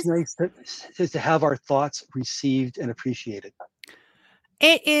nice to have our thoughts received and appreciated.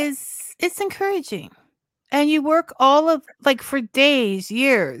 It's encouraging. And you work for days,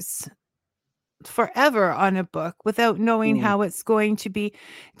 years, forever on a book without knowing how it's going to be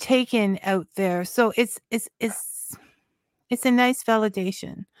taken out there. So it's a nice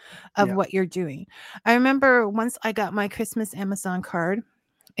validation of what you're doing. I remember once I got my Christmas Amazon card.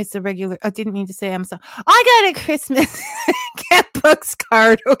 It's a regular, I didn't mean to say Amazon. I got a Christmas Cat Books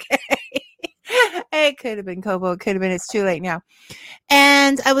card, okay? It could have been Kobo, it could have been, it's too late now.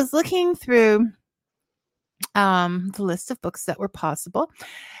 And I was looking through the list of books that were possible.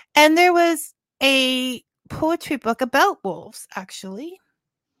 And there was a poetry book about wolves, actually.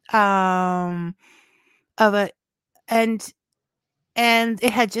 And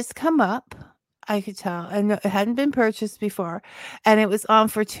it had just come up. I could tell, and it hadn't been purchased before, and it was on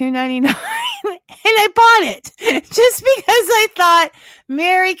for $2.99, and I bought it just because I thought,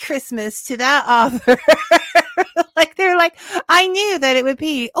 "Merry Christmas" to that author. I knew that it would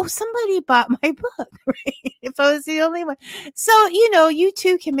be, somebody bought my book, right? If I was the only one. So, you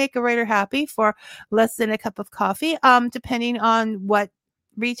too can make a writer happy for less than a cup of coffee, depending on what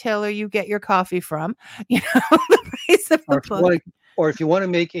retailer you get your coffee from, the price of the book. Or if you want to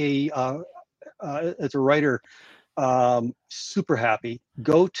make as a writer, super happy,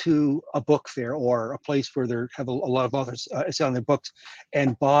 go to a book fair or a place where they have a lot of authors selling their books,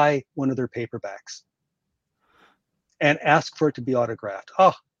 and buy one of their paperbacks and ask for it to be autographed.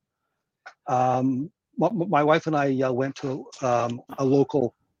 My wife and I went to a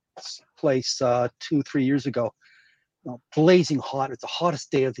local place 2-3 years ago. Blazing hot. It's the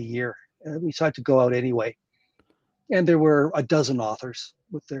hottest day of the year. And we decided to go out anyway. And there were a dozen authors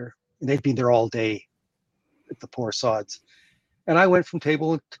and they'd been there all day at the poor sods. And I went from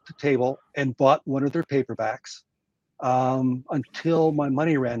table to table and bought one of their paperbacks until my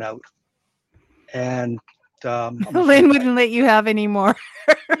money ran out. And Lynn wouldn't let you have any more.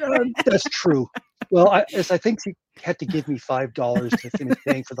 That's true. Well, I think she had to give me $5 to finish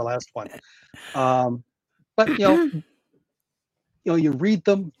paying for the last one. But you read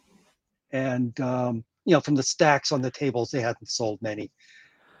them, and from the stacks on the tables, they hadn't sold many.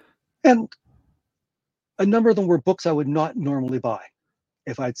 And a number of them were books I would not normally buy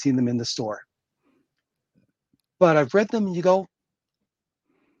if I'd seen them in the store. But I've read them and you go,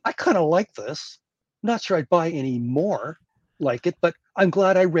 I kind of like this. Not sure I'd buy any more like it, but I'm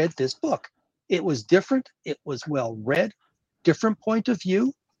glad I read this book. It was different. It was well read, different point of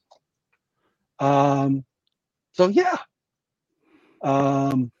view. So yeah.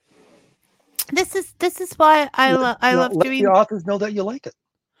 This is why I love doing. The authors know that you like it.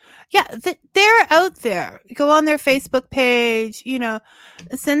 Yeah, they're out there. Go on their Facebook page,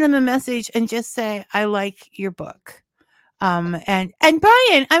 send them a message and just say, I like your book. And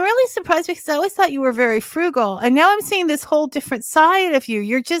Brian, I'm really surprised because I always thought you were very frugal. And now I'm seeing this whole different side of you.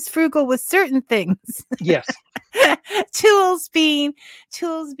 You're just frugal with certain things. Yes. Tools being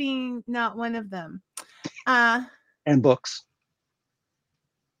not one of them. And books.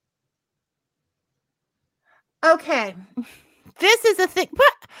 Okay. This is a thing.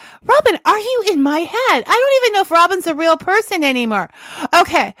 Robin, are you in my head? I don't even know if Robin's a real person anymore.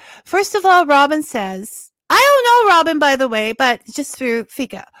 Okay. First of all, Robin says, I don't know Robin, by the way, but just through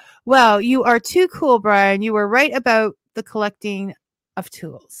Fika. Well, you are too cool, Brian. You were right about the collecting of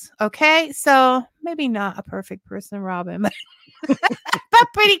tools. Okay. So maybe not a perfect person, Robin, but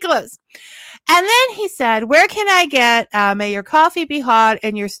pretty close. And then he said, where can I get may your coffee be hot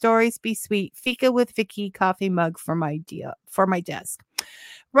and your stories be sweet? Fika with Vicky coffee mug for my desk.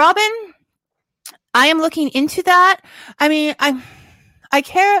 Robin, I am looking into that. I mean, I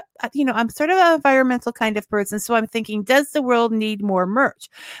care, I'm sort of an environmental kind of person. So I'm thinking, does the world need more merch?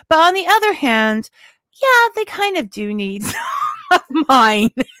 But on the other hand, yeah, they kind of do need of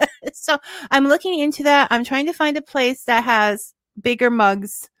mine. So I'm looking into that. I'm trying to find a place that has bigger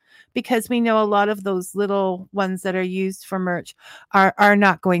mugs because we know a lot of those little ones that are used for merch are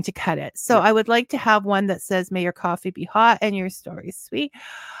not going to cut it. So I would like to have one that says, "May your coffee be hot and your story sweet."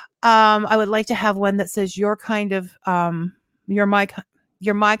 I would like to have one that says, "You're my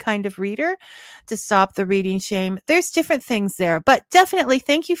kind of reader," to stop the reading shame. There's different things there, but definitely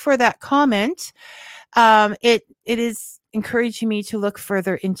thank you for that comment. It is encouraging me to look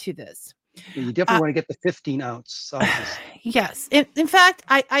further into this. You definitely want to get the 15-ounce sizes. Yes. In fact,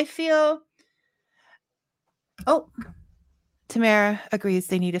 I feel. Oh, Tamara agrees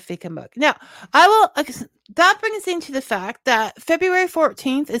they need a Fika mug. Now, I will. That brings us into the fact that February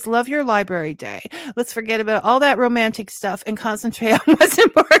 14th is Love Your Library Day. Let's forget about all that romantic stuff and concentrate on what's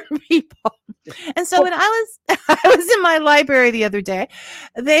important, people. And so when I was in my library the other day,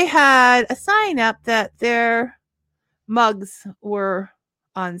 they had a sign up that their mugs were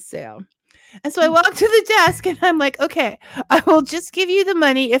on sale. And so I walked to the desk and I'm like, okay, I will just give you the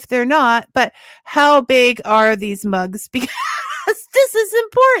money if they're not, but how big are these mugs? Because this is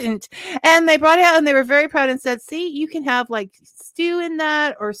important. And they brought it out and they were very proud and said, see, you can have like stew in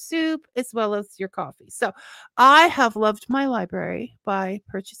that or soup as well as your coffee. So I have loved my library by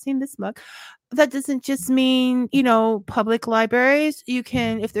purchasing this mug. That doesn't just mean, public libraries. You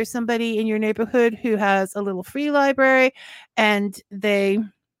can, if there's somebody in your neighborhood who has a little free library and they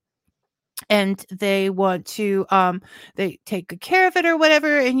want to they take good care of it or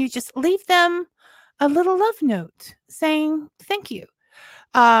whatever, and you just leave them a little love note saying thank you.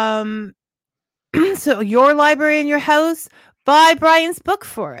 So your library in your house, buy Brian's book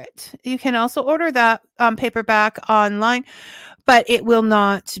for it. You can also order that paperback online, but it will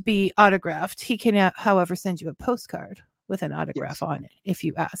not be autographed. He can however send you a postcard with an autograph on it if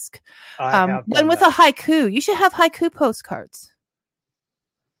you ask. One with a haiku. You should have haiku postcards.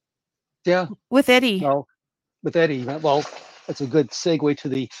 Yeah. With Eddie. Well, with Eddie. Well, that's a good segue to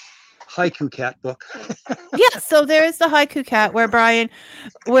the Haiku Cat book. Yeah, so there is the Haiku Cat where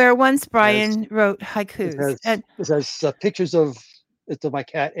once Brian wrote haikus. It has pictures of my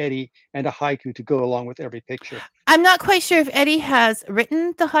cat Eddie and a haiku to go along with every picture. I'm not quite sure if Eddie has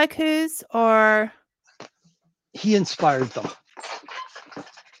written the haikus or he inspired them.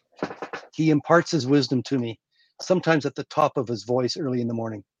 He imparts his wisdom to me, sometimes at the top of his voice early in the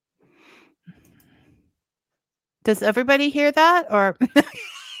morning. Does everybody hear that? Or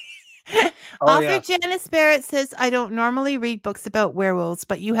Author Janice Barrett says, I don't normally read books about werewolves,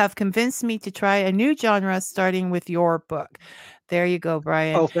 but you have convinced me to try a new genre starting with your book. There you go,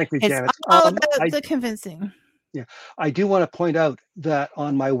 Brian. Oh, thank you, Janice. It's all about the convincing. Yeah, I do want to point out that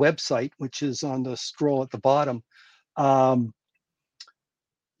on my website, which is on the scroll at the bottom, for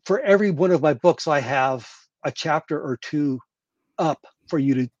every one of my books, I have a chapter or two up for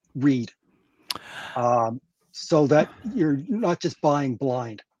you to read. So that you're not just buying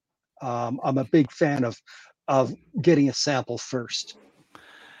blind. I'm a big fan of getting a sample first.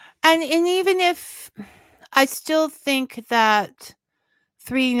 And even if I still think that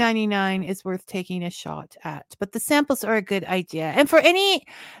 $3.99 is worth taking a shot at, but the samples are a good idea. And for any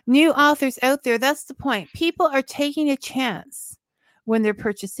new authors out there, that's the point. People are taking a chance when they're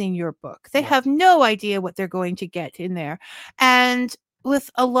purchasing your book. They have no idea what they're going to get in there. And with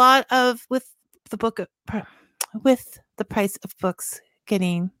the price of books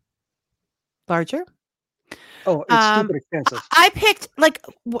getting larger. Oh, it's stupid expensive. I picked,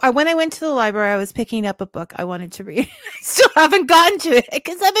 when I went to the library, I was picking up a book I wanted to read. I still haven't gotten to it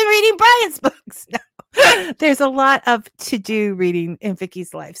because I've been reading Brian's books now. There's a lot of to-do reading in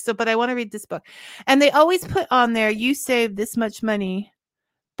Vicky's life. but I want to read this book. And they always put on there, you save this much money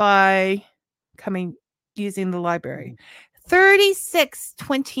by using the library.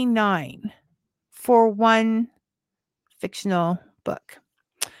 $36.29 for one fictional book.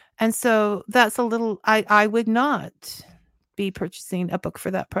 And so that's a little, I would not be purchasing a book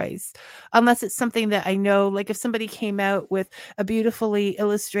for that price unless it's something that I know, like if somebody came out with a beautifully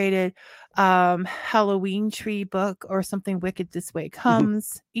illustrated Halloween tree book or something Wicked This Way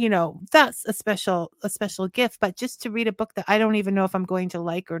Comes, that's a special gift. But just to read a book that I don't even know if I'm going to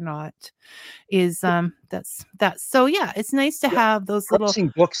like or not is that's so yeah, it's nice to have those little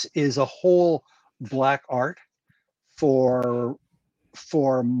books is a whole black art for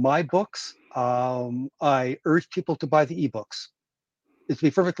my books. I urge people to buy the ebooks. To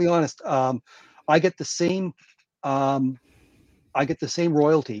be perfectly honest, I get the same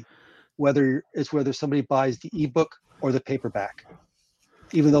royalty whether somebody buys the ebook or the paperback.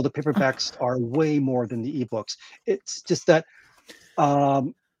 even though the paperbacks are way more than the ebooks. It's just that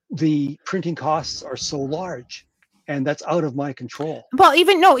the printing costs are so large, and that's out of my control. Well,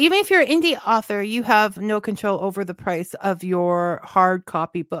 even if you're an indie author, you have no control over the price of your hard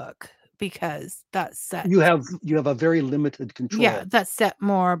copy book, because that's set. You have a very limited control. Yeah, that's set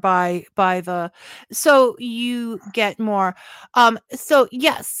more by the, so you get more. So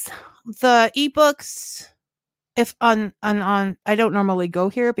yes, the ebooks, if on I don't normally go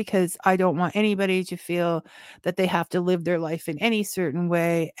here because I don't want anybody to feel that they have to live their life in any certain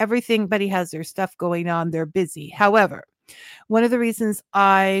way. Everybody has their stuff going on. They're busy. However, one of the reasons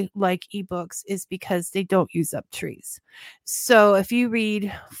I like ebooks is because they don't use up trees. So if you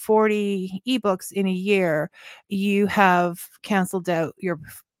read 40 ebooks in a year, you have canceled out your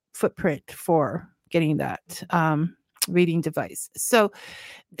footprint for getting that reading device. So,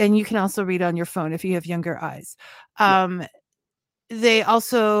 and you can also read on your phone if you have younger eyes. They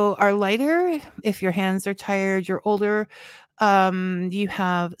also are lighter. If your hands are tired, you're older, you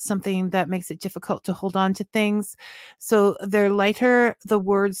have something that makes it difficult to hold on to things. So they're lighter. The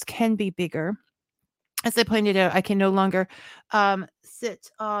words can be bigger. As I pointed out, I can no longer sit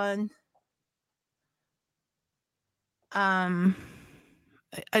on I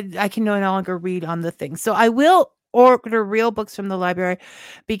can no longer read on the thing. So I will order real books from the library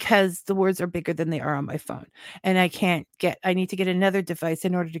because the words are bigger than they are on my phone. And I need to get another device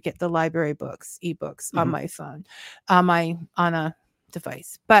in order to get the library books, ebooks on my phone, on a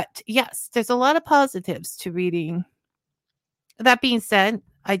device. But yes, there's a lot of positives to reading. That being said,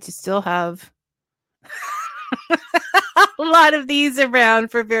 I just still have a lot of these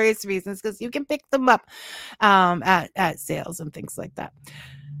around for various reasons, because you can pick them up at sales and things like that.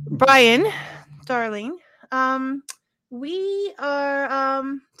 Brian, darling, we are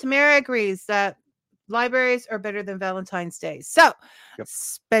Tamara agrees that libraries are better than Valentine's Day. So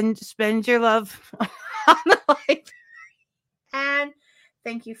spend your love on the library. And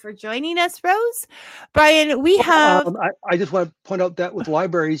thank you for joining us, Rose. Brian, we have I just want to point out that with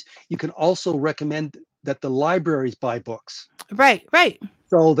libraries, you can also recommend that the libraries buy books. Right.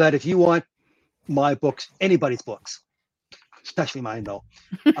 So that if you want my books, anybody's books, especially mine though,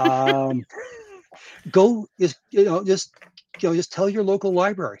 just tell your local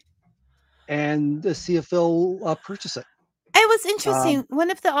library and see if they'll purchase it. It was interesting.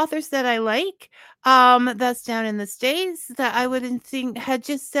 One of the authors that I like, that's down in the States, that I wouldn't think had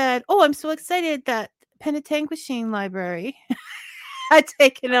just said, "Oh, I'm so excited that Penetanguishene Library had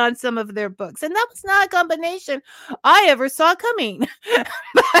taken on some of their books," and that was not a combination I ever saw coming.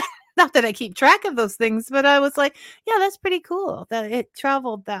 But not that I keep track of those things, but I was like, "Yeah, that's pretty cool that it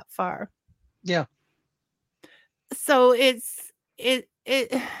traveled that far." Yeah. So yeah.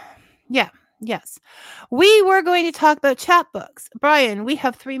 Yes. We were going to talk about chapbooks. Brian, we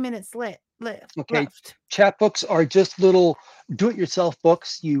have 3 minutes left. Okay. Chapbooks are just little do-it-yourself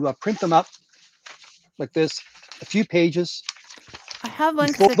books. You print them up like this, a few pages. I have one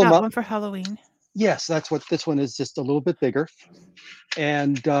because I got one for Halloween. Yes, that's what this one is, just a little bit bigger.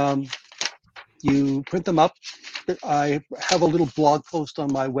 And you print them up. I have a little blog post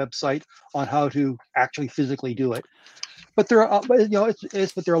on my website on how to actually physically do it. But they're but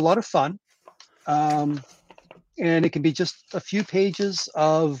they're a lot of fun. And it can be just a few pages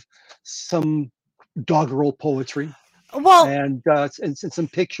of some doggerel poetry, and some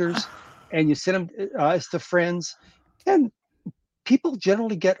pictures, and you send them to friends, and people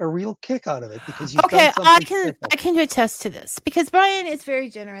generally get a real kick out of it because you've done something. I can attest to this because Brian is very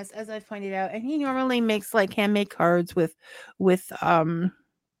generous, as I've pointed out, and he normally makes like handmade cards with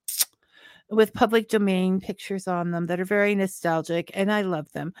public domain pictures on them that are very nostalgic, and I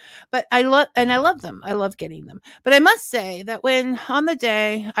love them. But I love them. I love getting them. But I must say that when on the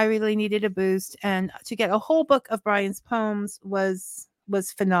day I really needed a boost, and to get a whole book of Brian's poems was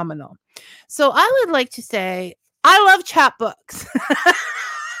phenomenal. So I would like to say I love chapbooks.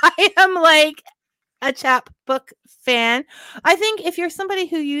 I am like a chapbook fan. I think if you're somebody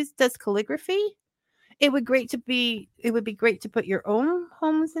who does calligraphy, it would be great to put your own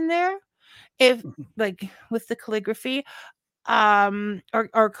poems in there. If like with the calligraphy,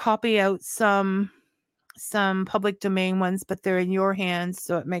 or copy out some public domain ones, but they're in your hands,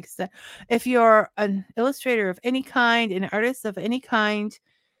 so it makes sense. If you're an illustrator of any kind, an artist of any kind,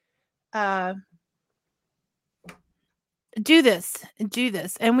 do this,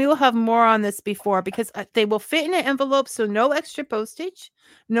 and we will have more on this before, because they will fit in an envelope, so no extra postage,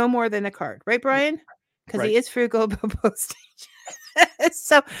 no more than a card, right, Brian? Because he is frugal about postage.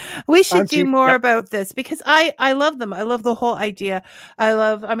 So we should do more about this, because I love them. I love the whole idea.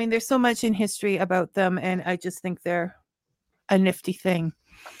 I mean, there's so much in history about them, and I just think they're a nifty thing.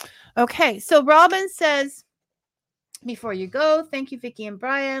 Okay, so Robin says, before you go, thank you, Vicky and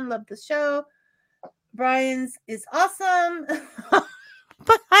Brian. Love the show. Brian's is awesome.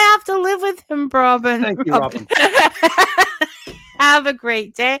 But I have to live with him, Robin. Thank you, Robin. Have a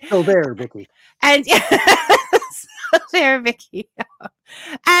great day. So there, Vicky. And there, Vicky.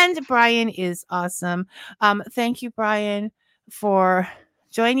 And Brian is awesome. Thank you, Brian, for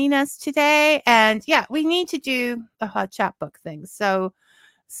joining us today. And yeah, we need to do a hot chat book thing. So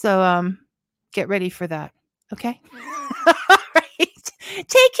get ready for that. Okay. All right.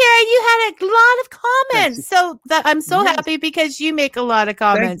 Take care. And you had a lot of comments. So that I'm so happy because you make a lot of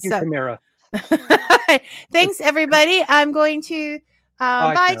comments. Thank you, Tamara. Thanks, everybody. I'm going to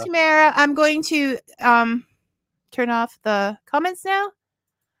bye, Tamara. I'm going to turn off the comments now.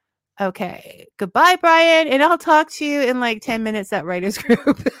 Okay. Goodbye, Brian. And I'll talk to you in like 10 minutes at Writers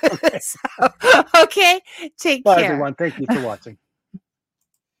Group. Okay. Okay. Take Bye, care. everyone. Thank you for watching.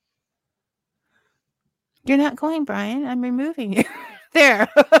 You're not going, Brian. I'm removing you. There.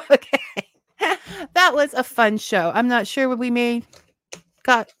 Okay. That was a fun show. I'm not sure what we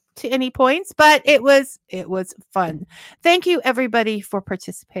got to any points, but it was fun. Thank you, everybody, for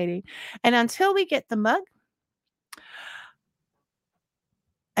participating. And until we get the mug,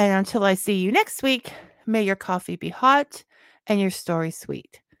 and until I see you next week, may your coffee be hot and your story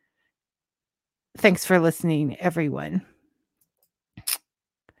sweet. Thanks for listening, everyone.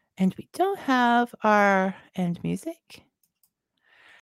 And we don't have our end music.